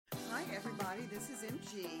everybody. This is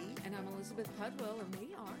MG. And I'm Elizabeth Pudwell, and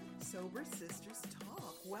we are Sober Sisters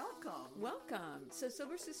Talk. Welcome. Welcome. So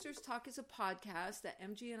Sober Sisters Talk is a podcast that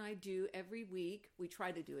MG and I do every week. We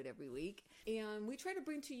try to do it every week. And we try to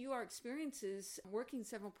bring to you our experiences working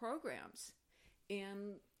several programs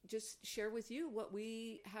and just share with you what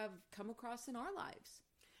we have come across in our lives.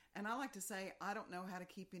 And I like to say, I don't know how to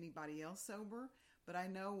keep anybody else sober, but I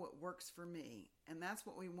know what works for me. And that's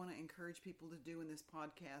what we want to encourage people to do in this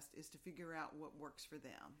podcast, is to figure out what works for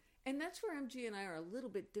them. And that's where MG and I are a little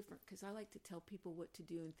bit different, because I like to tell people what to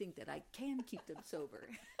do and think that I can keep them sober.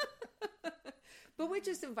 But we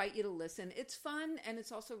just invite you to listen. It's fun, and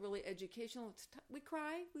it's also really educational. We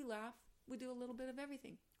cry, we laugh, we do a little bit of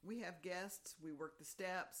everything. We have guests, we work the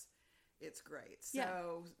steps. It's great.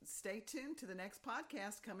 So Stay tuned to the next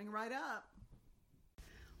podcast coming right up.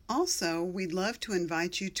 Also, we'd love to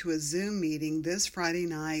invite you to a Zoom meeting this Friday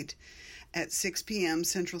night at 6 p.m.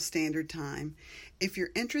 Central Standard Time. If you're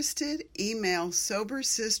interested, email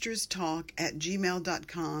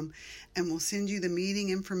sobersisterstalk@gmail.com and we'll send you the meeting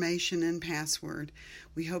information and password.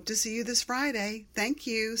 We hope to see you this Friday. Thank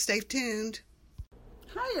you. Stay tuned.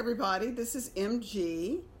 Hi, everybody. This is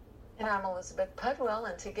MG. And I'm Elizabeth Pudwell,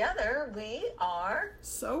 and together we are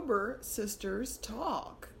Sober Sisters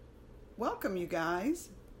Talk. Welcome, you guys.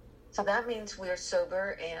 So that means we're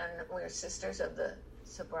sober and we're sisters of the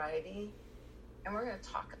sobriety, and we're going to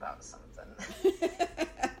talk about something.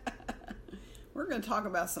 We're going to talk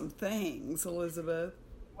about some things, Elizabeth.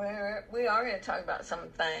 We are going to talk about some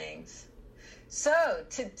things. So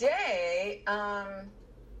today,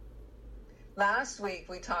 last week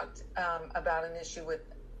we talked about an issue with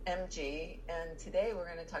MG, and today we're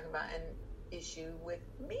going to talk about an issue with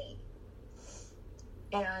me.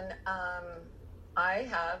 And I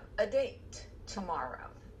have a date tomorrow,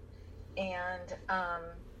 and I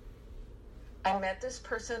met this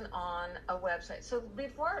person on a website. So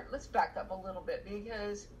let's back up a little bit,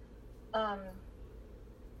 because I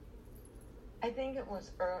think it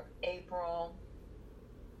was April,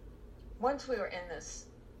 once we were in this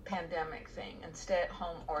pandemic thing and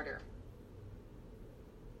stay-at-home order,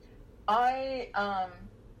 I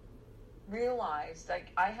realized,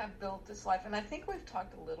 like, I have built this life, and I think we've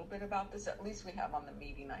talked a little bit about this, at least we have on the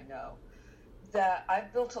meeting, I know, that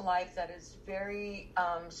I've built a life that is very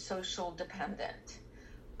social dependent.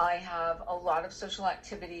 I have a lot of social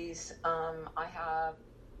activities. I have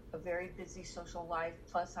a very busy social life,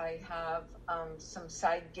 plus I have some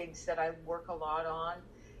side gigs that I work a lot on.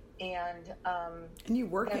 And you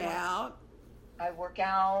work out? I work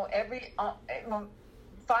out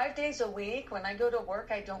 5 days a week. When I go to work,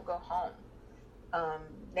 I don't go home.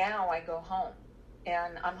 Now I go home,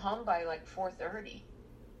 and I'm home by like 4:30,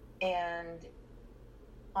 and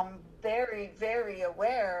I'm very, very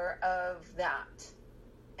aware of that.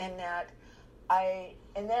 And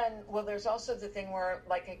then there's also the thing where,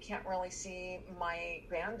 like, I can't really see my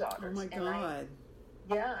granddaughters. Oh my God.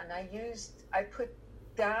 And I put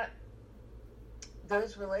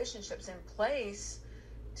those relationships in place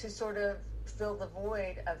to sort of fill the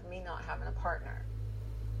void of me not having a partner,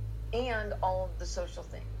 and all of the social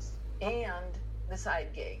things, and the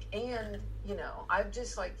side gig, and I've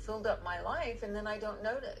just like filled up my life, and then I don't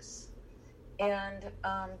notice. And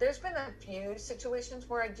there's been a few situations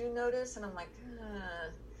where I do notice, and I'm like,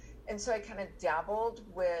 and so I kind of dabbled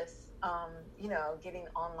with getting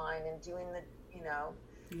online and doing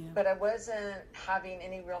but I wasn't having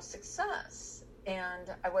any real success, and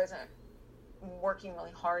I wasn't working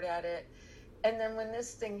really hard at it. And then when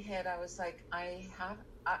this thing hit, I was like, I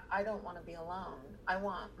don't want to be alone. I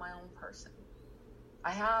want my own person.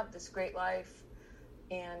 I have this great life,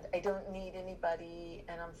 and I don't need anybody,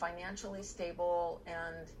 and I'm financially stable,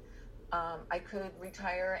 and I could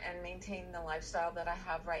retire and maintain the lifestyle that I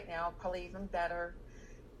have right now, probably even better.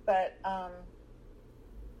 But I'm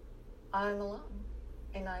alone,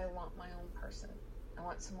 and I want my own person. I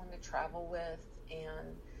want someone to travel with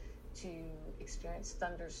and to experience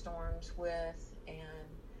thunderstorms with, and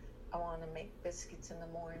I want to make biscuits in the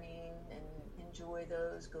morning and enjoy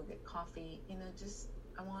those, go get coffee,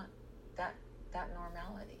 I want that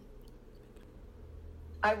normality.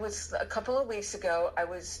 A couple of weeks ago, I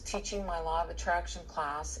was teaching my Law of Attraction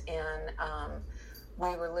class, and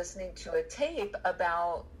we were listening to a tape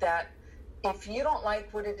about that. If you don't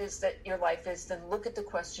like what it is that your life is, then look at the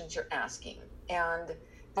questions you're asking. And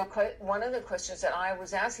one of the questions that I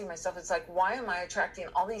was asking myself is like, why am I attracting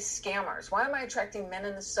all these scammers? Why am I attracting men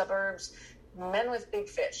in the suburbs, men with big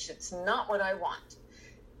fish? It's not what I want.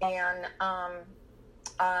 And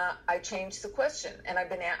I changed the question, and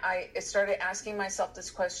I started asking myself this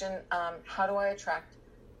question: how do I attract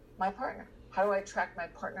my partner? How do I attract my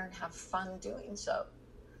partner and have fun doing so?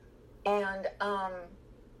 And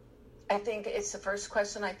I think it's the first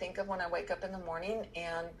question I think of when I wake up in the morning,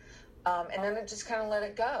 and then I just kind of let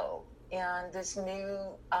it go. And this new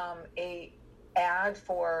a ad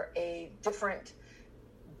for a different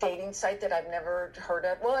dating site that I've never heard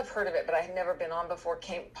of. Well, I've heard of it, but I had never been on before.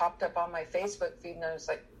 Popped up on my Facebook feed, and I was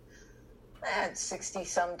like, it's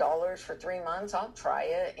 $60-some for 3 months. I'll try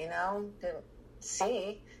it, to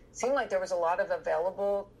see. Seemed like there was a lot of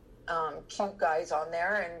available cute guys on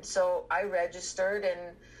there, and so I registered,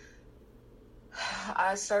 and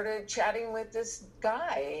I started chatting with this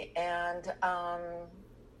guy, and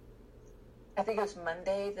I think it was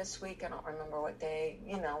Monday this week. I don't remember what day.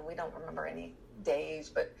 We don't remember any days,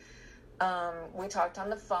 but we talked on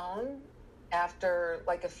the phone after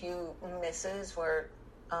like a few misses where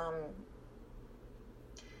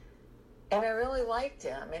and I really liked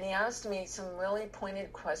him, and he asked me some really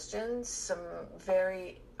pointed questions, some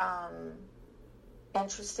very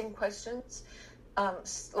interesting questions.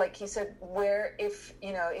 Like he said,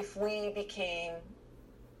 if we became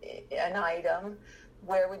an item,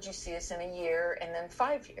 where would you see us in a year and then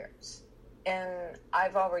 5 years? And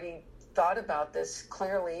I've already thought about this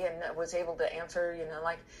clearly and was able to answer,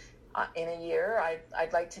 in a year,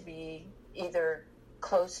 I'd like to be either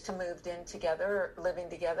close to moved in together, living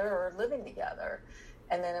together, or living together.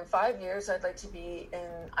 And then in 5 years, I'd like to be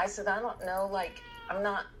I said, I don't know, I'm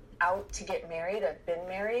not out to get married. I've been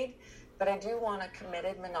married, but I do want a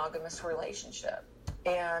committed monogamous relationship.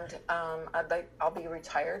 And I'll be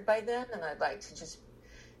retired by then, and I'd like to just,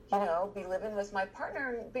 be living with my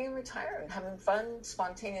partner and being retired and having fun,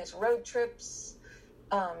 spontaneous road trips,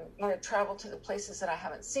 travel to the places that I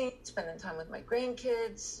haven't seen, spending time with my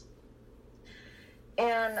grandkids.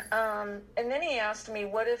 And then he asked me,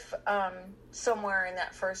 what if somewhere in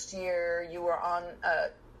that first year you were on a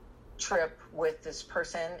trip with this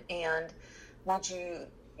person, and would you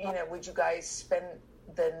guys spend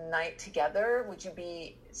the night together? Would you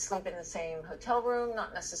be sleep in the same hotel room,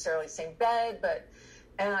 not necessarily same bed,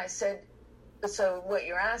 and I said, so what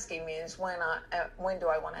you're asking me is when do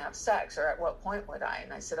I want to have sex, or at what point would I?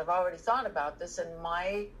 And I said, I've already thought about this, and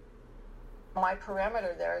my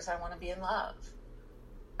parameter there is I want to be in love.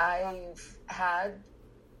 I've had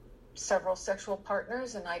several sexual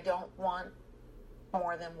partners, and I don't want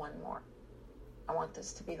more than one more. I want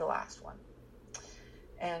this to be the last one.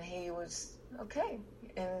 And he was okay.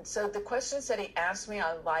 And so the questions that he asked me,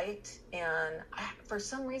 I liked. And for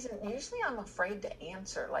some reason, usually I'm afraid to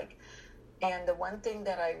answer. And the one thing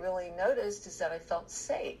that I really noticed is that I felt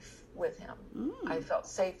safe with him. I felt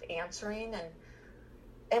safe answering.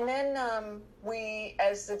 And then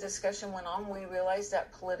as the discussion went on, we realized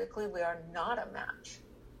that politically we are not a match.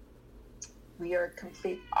 We are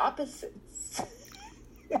complete opposites.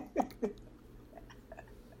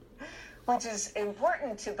 Which is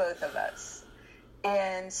important to both of us.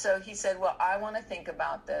 And so he said, well, I want to think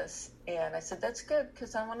about this. And I said, that's good,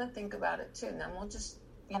 because I want to think about it too. And then we'll just,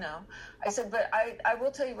 I said, but I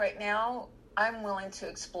will tell you right now, I'm willing to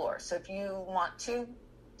explore. So if you want to,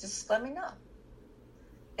 just let me know.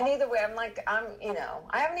 And either way, I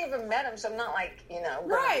haven't even met him, so I'm not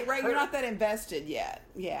Right. You're not that invested yet.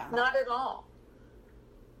 Yeah. Not at all.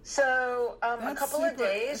 So a couple of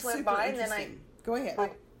days went by, and then Go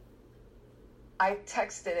ahead. I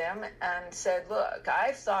texted him and said, look,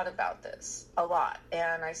 I've thought about this a lot.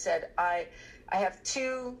 And I said, I have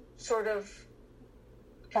two sort of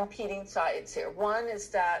competing sides here. One is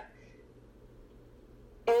that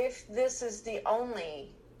if this is the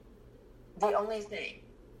only thing,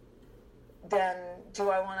 then do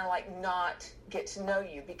I want to not get to know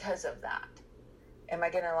you because of that? Am I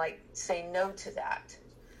going to say no to that?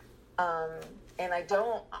 And I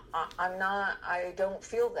don't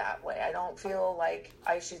feel that way. I don't feel like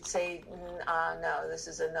I should say, no, this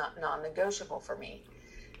is a non-negotiable for me.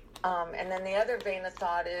 And then the other vein of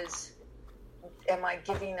thought is, am I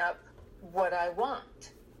giving up what I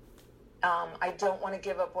want? I don't want to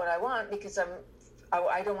give up what I want because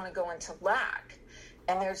I don't want to go into lack.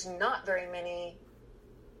 And there's not very many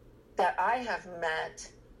that I have met.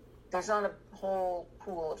 There's not a whole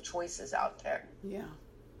pool of choices out there. Yeah.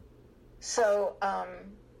 So,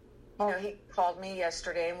 he called me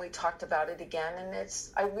yesterday and we talked about it again. And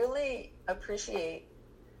I really appreciate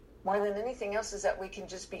more than anything else is that we can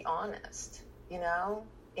just be honest,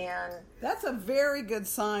 and that's a very good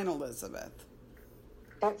sign, Elizabeth.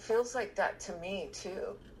 It feels like that to me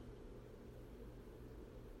too.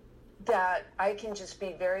 That I can just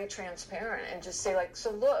be very transparent and just say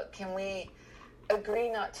so look, can we agree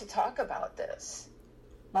not to talk about this?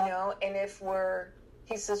 And if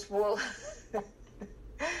he says, well,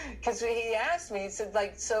 because he asked me, he said,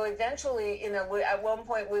 like, so eventually, at one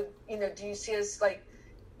point, do you see us, like,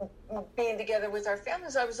 being together with our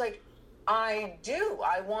families? I was like, I do.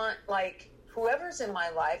 I want, like, whoever's in my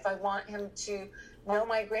life, I want him to know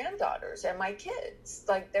my granddaughters and my kids.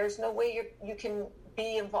 Like, there's no way you can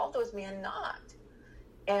be involved with me and not.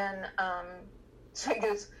 And so he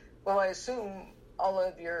goes, well, I assume all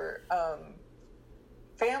of your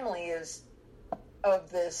family is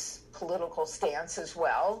of this political stance as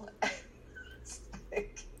well.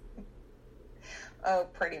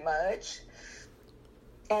 Pretty much.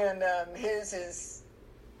 And his is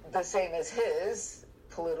the same as his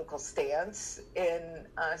political stance. And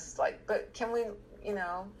I was like, but can we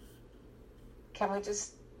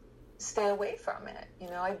just stay away from it?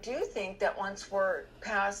 I do think that once we're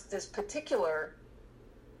past this particular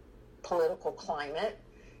political climate,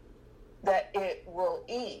 that it will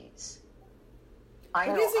ease. I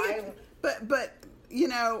know. But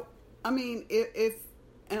I mean, if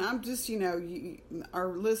and I'm just, our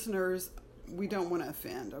listeners, we don't want to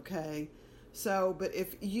offend, okay? So, but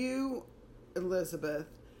if you, Elizabeth,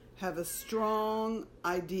 have a strong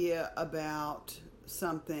idea about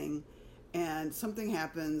something and something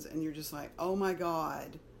happens and you're just like, oh my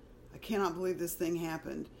God, I cannot believe this thing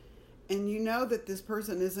happened. And you know that this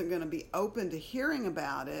person isn't going to be open to hearing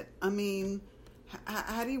about it. I mean,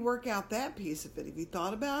 how do you work out that piece of it? Have you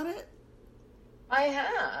thought about it? I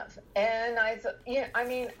have. And I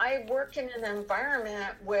work in an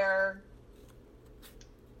environment where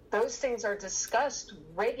those things are discussed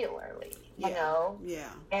regularly, you know? Yeah.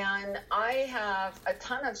 And I have a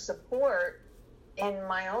ton of support in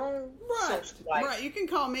my own social life. Right. You can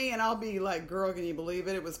call me and I'll be like, girl, can you believe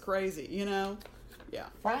it? It was crazy, Yeah.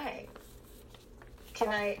 Right. Can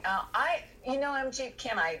MG,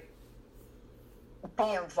 can I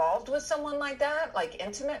be involved with someone like that? Like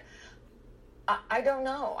intimate? I don't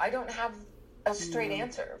know. I don't have a straight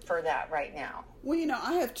answer for that right now. Well,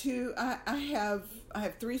 I have two. I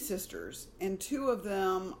have 3 sisters, and 2 of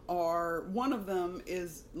them one of them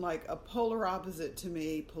is like a polar opposite to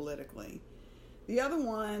me politically. The other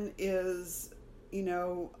one is,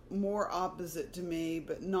 more opposite to me,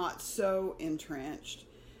 but not so entrenched.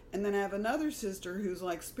 And then I have another sister who's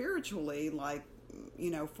like spiritually, like,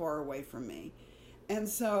 far away from me. And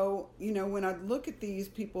so, when I look at these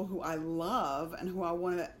people who I love and who I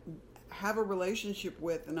want to have a relationship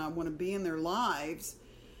with and I want to be in their lives,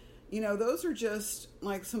 those are just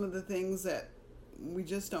like some of the things that we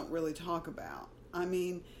just don't really talk about. I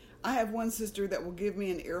mean, I have one sister that will give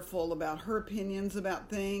me an earful about her opinions about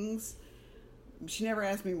things. She never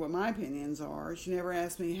asked me what my opinions are. She never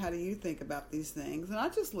asked me, how do you think about these things? And I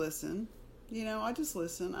just listen. I just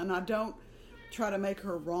listen. And I don't try to make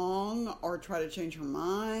her wrong or try to change her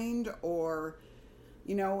mind or,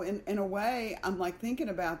 in a way, I'm like thinking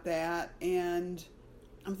about that and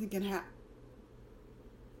I'm thinking,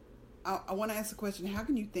 I want to ask the question, how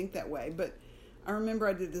can you think that way? But I remember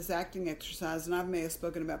I did this acting exercise, and I may have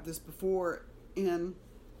spoken about this before, in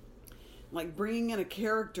like bringing in a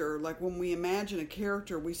character. Like when we imagine a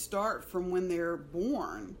character, we start from when they're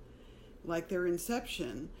born, like their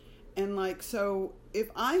inception. And like, so if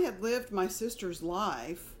I had lived my sister's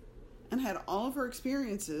life and had all of her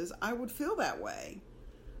experiences, I would feel that way.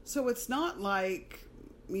 So it's not like,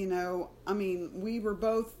 we were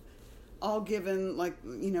both all given, like,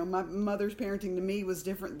 my mother's parenting to me was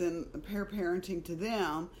different than her parenting to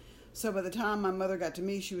them. So by the time my mother got to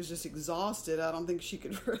me, she was just exhausted. I don't think she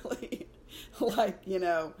could really,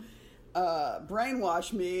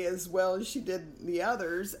 brainwash me as well as she did the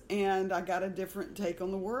others. And I got a different take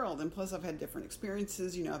on the world. And plus I've had different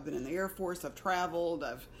experiences. I've been in the Air Force, I've traveled,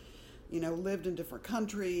 I've, lived in different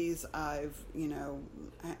countries. I've,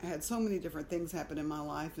 had so many different things happen in my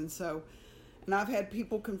life. And I've had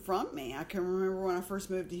people confront me. I can remember when I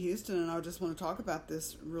first moved to Houston, and I just want to talk about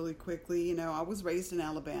this really quickly. I was raised in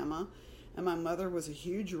Alabama, and my mother was a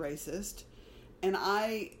huge racist. And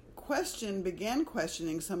I began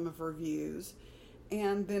questioning some of her views.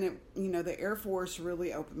 And then the Air Force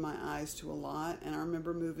really opened my eyes to a lot. And I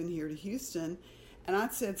remember moving here to Houston, and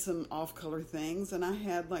I'd said some off-color things, and I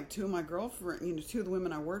had like 2 of my girlfriends, 2 of the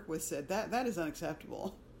women I work with said, that is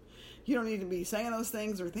unacceptable. You don't need to be saying those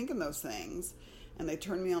things or thinking those things. And they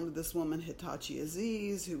turned me on to this woman, Hitachi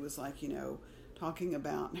Aziz, who was like, talking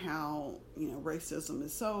about how, racism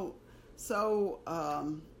is so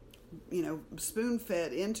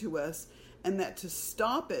spoon-fed into us, and that to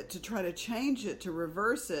stop it, to try to change it, to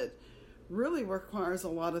reverse it, really requires a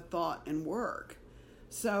lot of thought and work.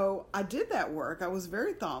 So I did that work. I was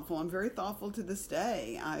very thoughtful. I'm very thoughtful to this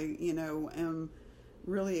day. I, am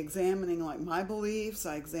really examining like my beliefs.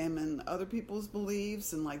 I examine other people's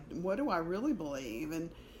beliefs and like, what do I really believe? And,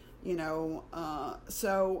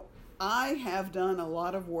 so I have done a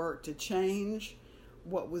lot of work to change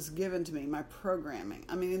what was given to me, my programming.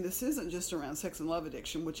 I mean, and this isn't just around sex and love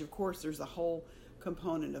addiction, which of course there's a whole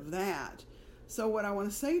component of that. So what I want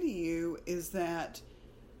to say to you is that,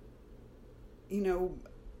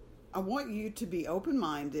 I want you to be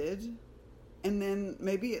open-minded, and then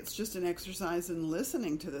maybe it's just an exercise in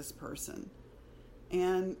listening to this person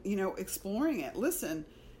and, exploring it. Listen,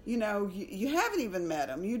 you haven't even met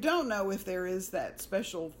them. You don't know if there is that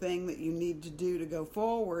special thing that you need to do to go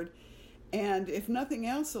forward. And if nothing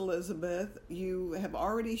else, Elizabeth, you have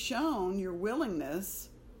already shown your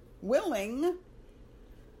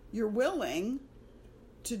you're willing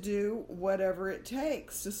to do whatever it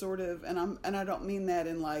takes to sort of, and I don't mean that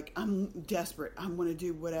in like, I'm desperate, I'm going to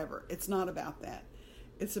do whatever. It's not about that.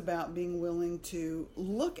 It's about being willing to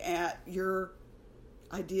look at your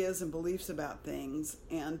ideas and beliefs about things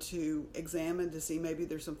and to examine to see maybe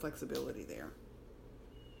there's some flexibility there.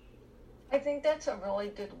 I think that's a really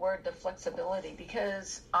good word, the flexibility,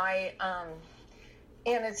 because and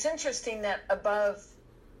it's interesting that above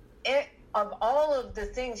it, of all of the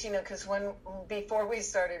things, because before we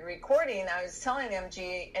started recording, I was telling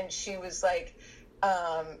MG, and she was like,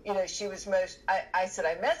 she was I said,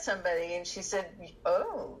 I met somebody, and she said,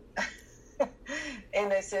 oh,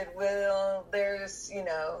 and I said, well, there's,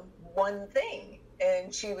 one thing,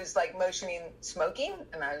 and she was like motioning smoking,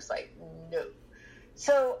 and I was like, no.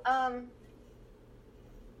 So,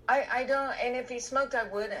 I don't, and if he smoked, I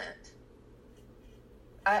wouldn't.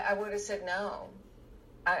 I would have said no.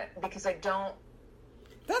 Because I don't.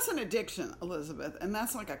 That's an addiction, Elizabeth, and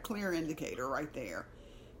that's like a clear indicator right there.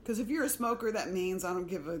 Because if you're a smoker, that means I don't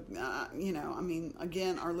give a,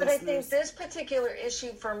 again, our listeners. But I think this particular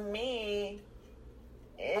issue for me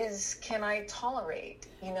is, can I tolerate?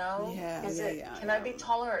 Yeah. Can I be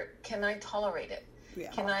tolerant? Can I tolerate it?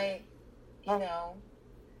 Yeah. Can I,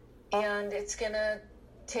 and it's gonna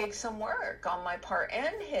take some work on my part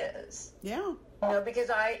and his. Yeah. Because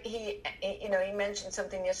he mentioned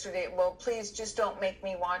something yesterday. Well, please just don't make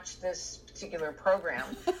me watch this particular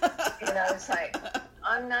program. It's like,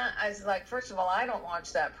 I was like, first of all, I don't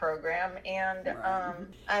watch that program. And, right.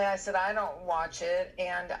 And I said, I don't watch it.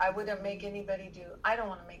 And I don't want to make anybody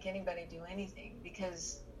do anything,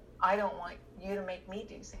 because I don't want you to make me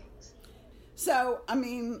do things. So,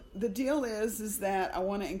 the deal is that I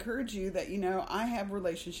want to encourage you that, I have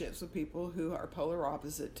relationships with people who are polar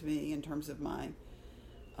opposite to me in terms of my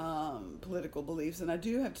political beliefs. And I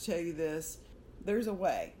do have to tell you this, there's a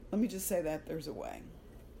way. Let me just say that there's a way.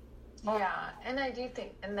 Yeah, and I do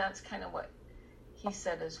think, and that's kind of what he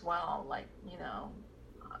said as well, like,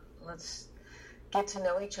 let's get to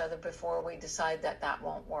know each other before we decide that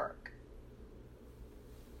won't work.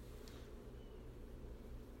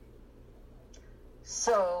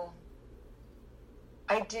 So,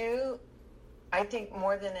 I think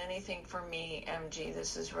more than anything for me, MG,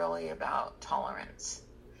 this is really about tolerance.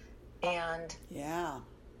 And yeah,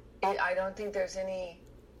 I don't think there's any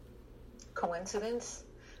coincidence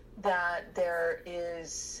that there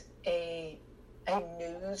is a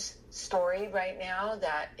news story right now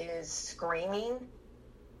that is screaming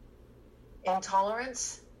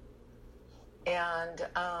intolerance. And,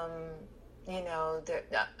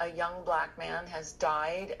 a young black man has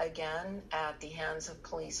died again at the hands of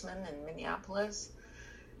policemen in Minneapolis.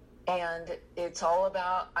 And it's all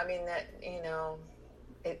about,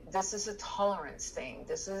 this is a tolerance thing.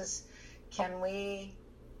 This is, can we,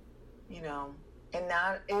 and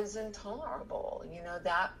that is intolerable.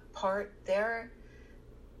 That part there,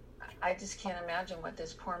 I just can't imagine what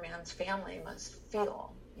this poor man's family must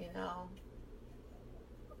feel,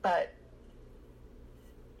 But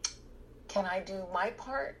can I do my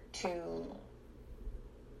part to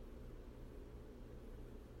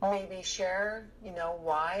maybe share,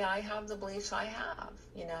 why I have the beliefs I have?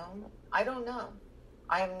 I don't know.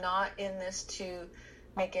 I'm not in this to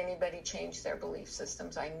make anybody change their belief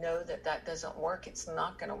systems. I know that doesn't work. It's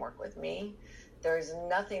not going to work with me. There is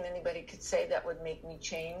nothing anybody could say that would make me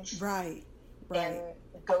change. Right. And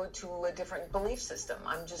go to a different belief system.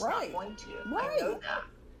 I'm just not going to. Right. I know that.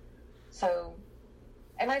 So,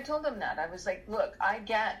 and I told him that. I was like, look, I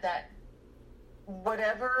get that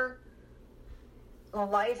whatever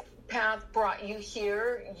life path brought you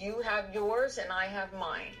here, you have yours and I have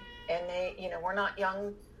mine. And they, we're not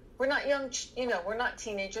young, we're not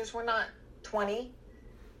teenagers, we're not 20,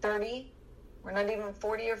 30, we're not even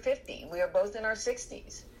 40 or 50. We are both in our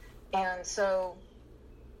 60s. And so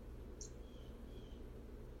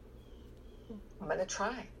I'm going to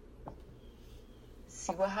try.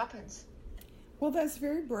 see what happens. Well, that's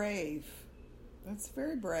very brave. That's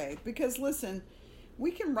very brave. Because listen,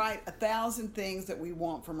 we can write 1,000 things that we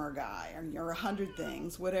want from our guy, or 100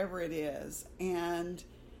 things, whatever it is. And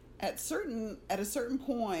at a certain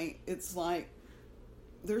point, it's like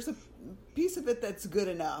there's a piece of it that's good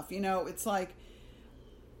enough. You know, it's like,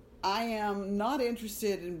 I am not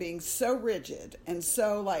interested in being so rigid and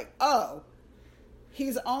so like, oh,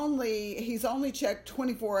 he's only checked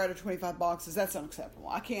 24 out of 25 boxes. That's unacceptable.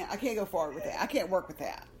 I can't go forward with that. I can't work with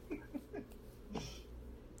that.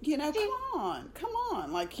 You know, come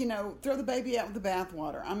on. Like, you know, throw the baby out with the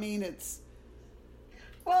bathwater. I mean, it's.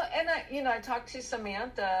 Well, and I talked to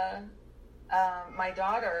Samantha, my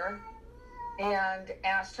daughter, and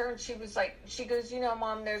asked her, and she goes, you know,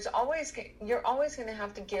 Mom, you're always going to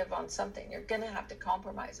have to give on something. You're going to have to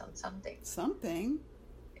compromise on something. Something.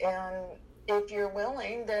 And if you're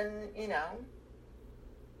willing, then, you know.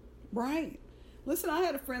 Right. Listen, I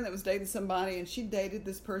had a friend that was dating somebody, and she dated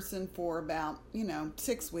this person for about,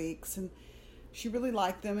 6 weeks, and she really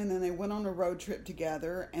liked them, and then they went on a road trip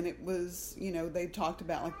together, and it was, they talked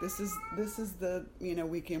about, like, this is the,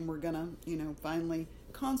 weekend we're gonna, finally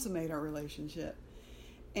consummate our relationship.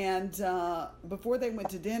 And before they went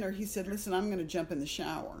to dinner, he said, listen, I'm gonna jump in the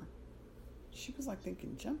shower. She was like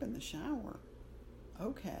thinking, jump in the shower?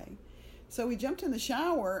 Okay. So he jumped in the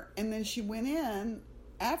shower, and then she went in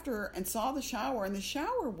after and saw the shower, and the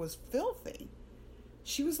shower was filthy.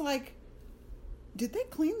 She was like, did they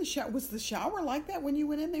clean the shower? Was the shower like that when you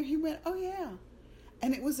went in there? He went, oh yeah.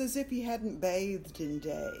 And it was as if he hadn't bathed in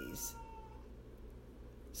days.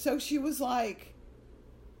 So she was like,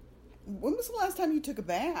 when was the last time you took a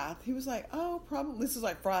bath? He was like, oh, probably, this is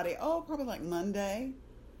like Friday. Oh, probably like Monday.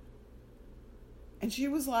 And she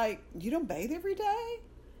was like, you don't bathe every day?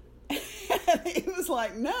 And he was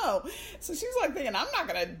like, no. So she was like thinking, I'm not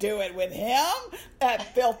going to do it with him,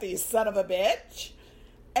 that filthy son of a bitch.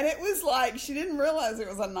 And it was like, she didn't realize it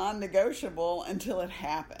was a non-negotiable until it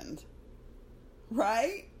happened.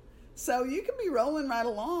 Right? So you can be rolling right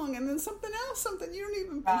along, and then something you don't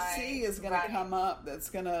even foresee is going to come up that's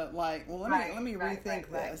going to, like, well, let me rethink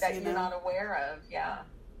this. That you're not aware of, yeah.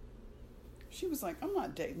 She was like, I'm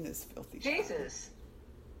not dating this filthy Jesus. guy.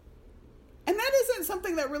 And that isn't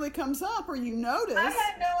something that really comes up or you notice. I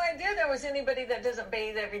had no idea there was anybody that doesn't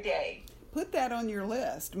bathe every day. Put that on your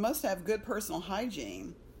list. Must have good personal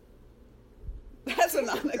hygiene. That's a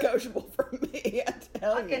non-negotiable for me, I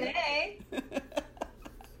tell you. Fucking A.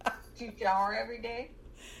 Do you shower every day?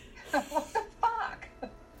 What the fuck?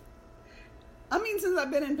 I mean, since I've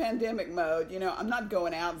been in pandemic mode, I'm not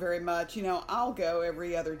going out very much. I'll go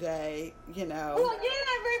every other day, Well, yeah,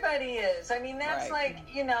 everybody is. I mean, that's right.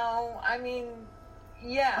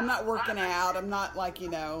 Yeah. I'm not working out. I'm not like,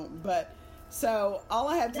 but... So all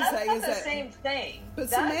I have to say is that... That's not the same thing. But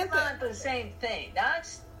that's Samantha... not the same thing.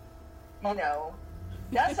 That's,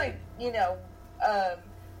 that's like,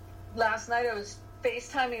 last night I was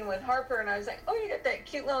FaceTiming with Harper, and I was like, oh, you got that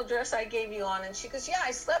cute little dress I gave you on? And she goes, yeah,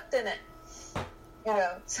 I slept in it.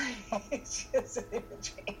 So she hasn't even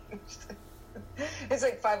changed. It's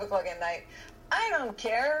like 5 o'clock at night. I don't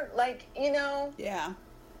care. Like, Yeah.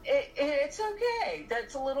 It's okay.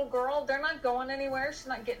 That's a little girl. They're not going anywhere. She's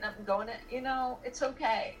not getting up and going. It's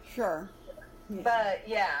okay. Sure. Yeah. But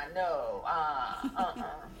yeah, no.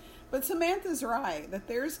 But Samantha's right that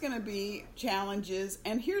there's going to be challenges,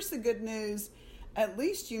 and here's the good news: at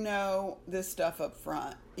least this stuff up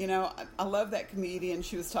front. I love that comedian.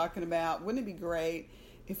 She was talking about, wouldn't it be great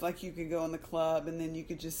if like you could go in the club and then you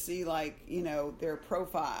could just see like their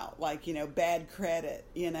profile, like bad credit,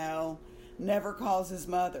 never calls his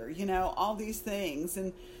mother, all these things.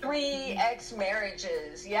 And 3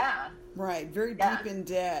 ex-marriages, yeah. Right, very deep in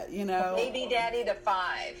debt, Baby daddy to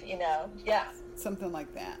 5, yeah. Something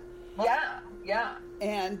like that. Yeah.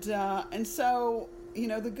 And so,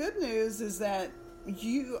 the good news is that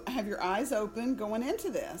you have your eyes open going into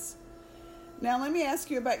this. Now, let me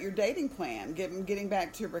ask you about your dating plan. Getting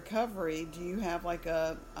back to recovery, do you have like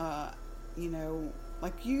a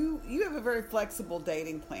like you have a very flexible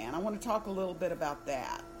dating plan. I want to talk a little bit about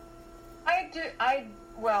that. I do.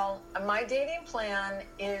 Well, my dating plan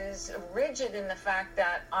is rigid in the fact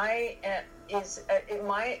that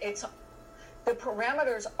the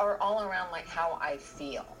parameters are all around like how I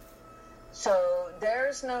feel. So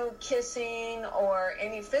there's no kissing or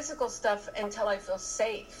any physical stuff until I feel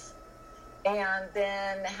safe. And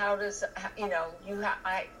then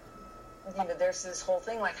there's this whole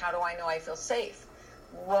thing like, how do I know I feel safe?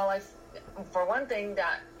 Well, for one thing,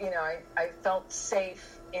 that I felt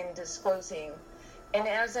safe in disclosing, and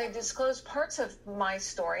as I disclosed parts of my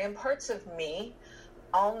story and parts of me,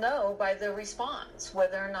 I'll know by the response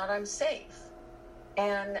whether or not I'm safe.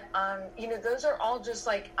 And, those are all just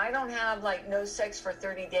like, I don't have like no sex for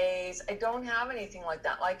 30 days. I don't have anything like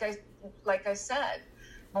that. Like I said,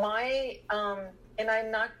 and I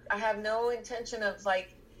have no intention of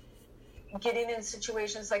like getting in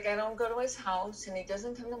situations like I don't go to his house and he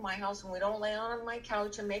doesn't come to my house and we don't lay on my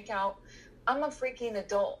couch and make out. I'm a freaking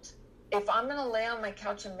adult. If I'm going to lay on my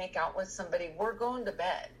couch and make out with somebody, we're going to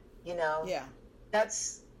bed, Yeah.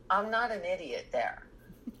 I'm not an idiot there.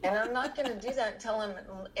 And I'm not going to do that until I'm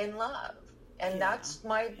in love. And that's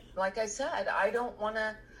like I said,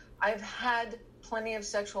 I've had plenty of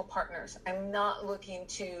sexual partners. I'm not looking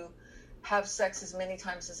to have sex as many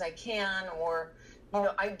times as I can, or,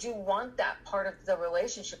 I do want that part of the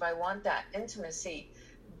relationship. I want that intimacy,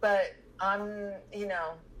 but I'm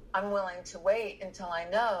willing to wait until I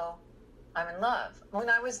know I'm in love. When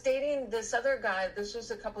I was dating this other guy, this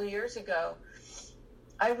was a couple of years ago,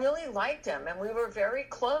 I really liked him, and we were very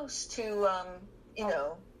close to,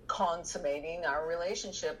 consummating our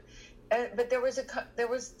relationship. But there was the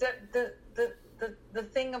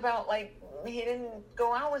thing about like he didn't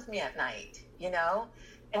go out with me at night,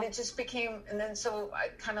 and it just became. And then so I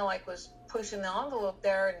kind of like was pushing the envelope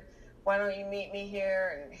there, and why don't you meet me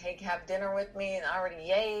here and hey, have dinner with me? And I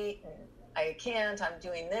already ate, and I can't. I'm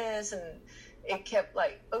doing this, and it kept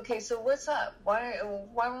like, okay, so what's up? Why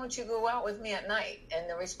won't you go out with me at night? And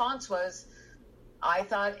the response was, I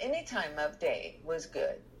thought any time of day was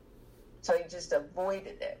good. So he just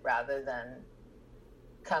avoided it rather than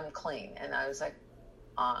come clean. And I was like,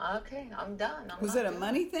 okay, I'm done. Was it a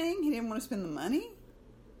money thing? He didn't want to spend the money?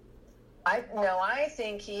 I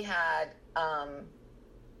think he had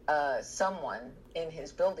someone in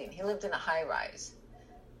his building. He lived in a high rise.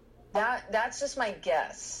 That's just my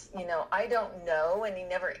guess. I don't know, and he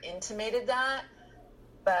never intimated that.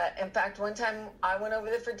 But in fact, one time I went over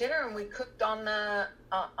there for dinner and we cooked on the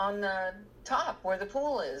top where the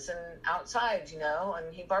pool is and outside,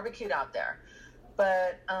 and he barbecued out there.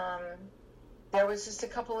 But there was just a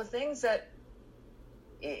couple of things that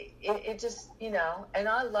it just, and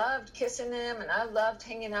I loved kissing him and I loved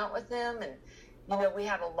hanging out with him, and we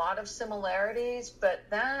had a lot of similarities, but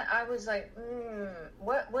that I was like,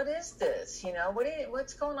 what is this?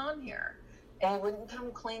 What's going on here? And he wouldn't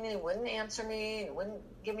come clean, and he wouldn't answer me, and he wouldn't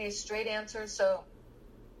give me a straight answer. So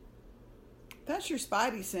that's your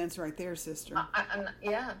spidey sense right there, sister.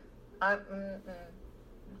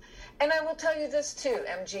 And I will tell you this too,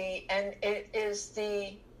 MG, and it is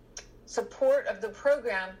the support of the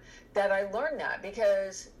program that I learned that,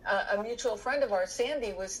 because a mutual friend of ours,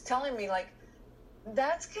 Sandy, was telling me like,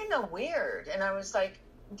 that's kind of weird. And I was like,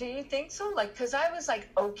 do you think so? Like, because I was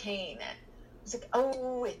like okaying it. I was like,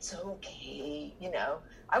 oh, it's okay.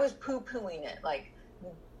 I was poo-pooing it, like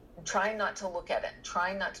trying not to look at it,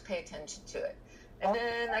 trying not to pay attention to it. And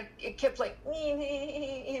then it kept like,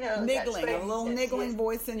 niggling, a little niggling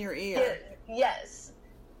voice in your ear. Yes.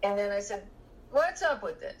 And then I said, what's up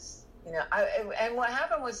with this? And what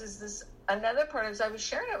happened was this another part is I was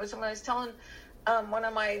sharing it with someone. I was telling one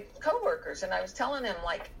of my coworkers, and I was telling him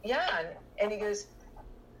like, yeah, and he goes,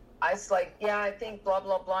 I was like, yeah, I think blah,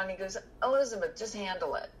 blah, blah. And he goes, Elizabeth, just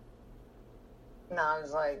handle it. And I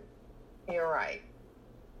was like, you're right.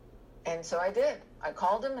 And so I did. I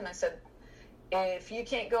called him and I said, if you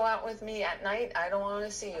can't go out with me at night, I don't want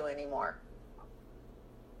to see you anymore.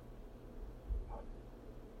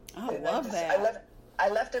 I love that. I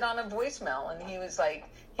left it on a voicemail, and he was like,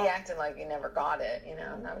 he acted like he never got it,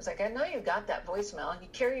 And I was like, I know you got that voicemail. You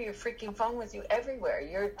carry your freaking phone with you everywhere.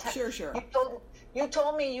 Sure. You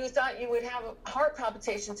told me you thought you would have heart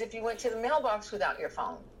palpitations if you went to the mailbox without your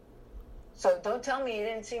phone. So don't tell me you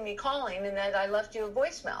didn't see me calling and that I left you a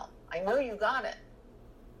voicemail. I know you got it.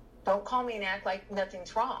 Don't call me and act like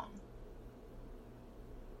nothing's wrong.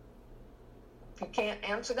 If you can't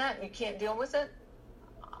answer that and you can't deal with it,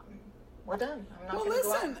 we're done. I'm not going to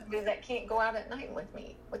go out with somebody that can't go out at night with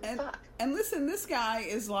me. What the fuck? And listen, this guy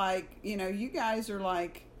is like, you guys are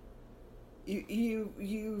like,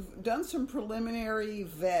 you've done some preliminary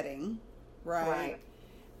vetting, right?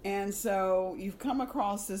 And so you've come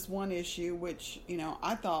across this one issue, which,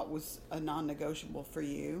 I thought was a non-negotiable for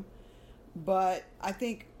you. But I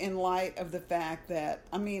think in light of the fact that,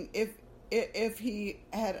 if he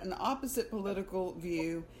had an opposite political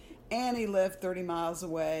view and he lived 30 miles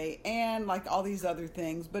away and like all these other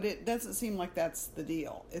things, but it doesn't seem like that's the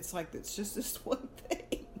deal. It's like, it's just this one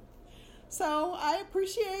thing. So I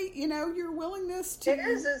appreciate, your willingness to. It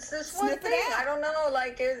is. It's this one thing. I don't know.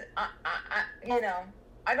 Like, I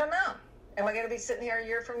don't know. Am I going to be sitting here a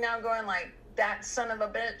year from now going like, that son of a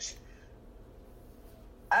bitch?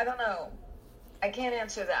 I don't know. I can't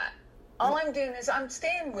answer that. All I'm doing is I'm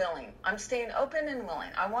staying willing. I'm staying open and willing.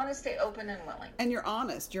 I want to stay open and willing. And you're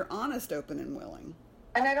honest. You're honest, open, and willing.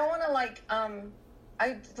 And I don't want to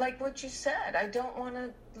I like what you said. I don't want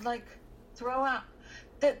to throw out.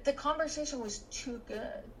 The conversation was too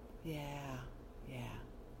good. Yeah.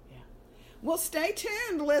 Well, stay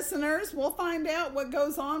tuned, listeners. We'll find out what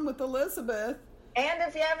goes on with Elizabeth. And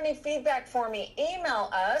if you have any feedback for me, email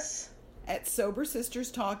us at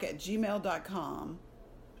sobersisterstalk@gmail.com.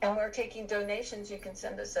 And we're taking donations. You can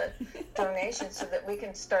send us a donation so that we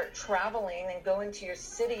can start traveling and go into your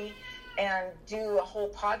city and do a whole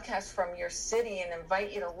podcast from your city and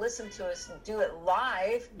invite you to listen to us and do it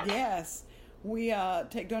live. Yes. We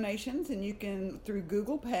take donations, and you can through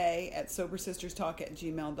Google Pay at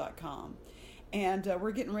sobersisterstalk@gmail.com. And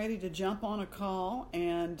we're getting ready to jump on a call,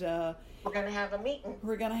 and we're going to have a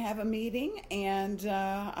meeting. And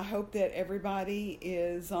I hope that everybody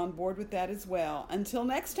is on board with that as well. Until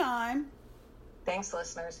next time. Thanks,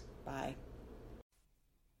 listeners. Bye.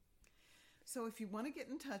 So if you want to get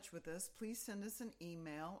in touch with us, please send us an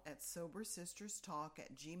email at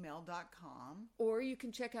sobersisterstalk@gmail.com. Or you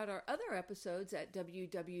can check out our other episodes at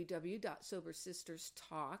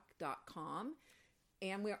www.sobersisterstalk.com.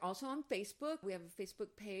 And we're also on Facebook. We have a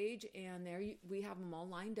Facebook page, and there we have them all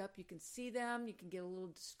lined up. You can see them. You can get a little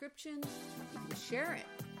description. You can share it.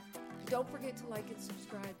 Don't forget to like and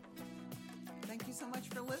subscribe. Thank you so much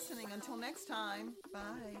for listening. Until next time,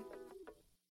 bye.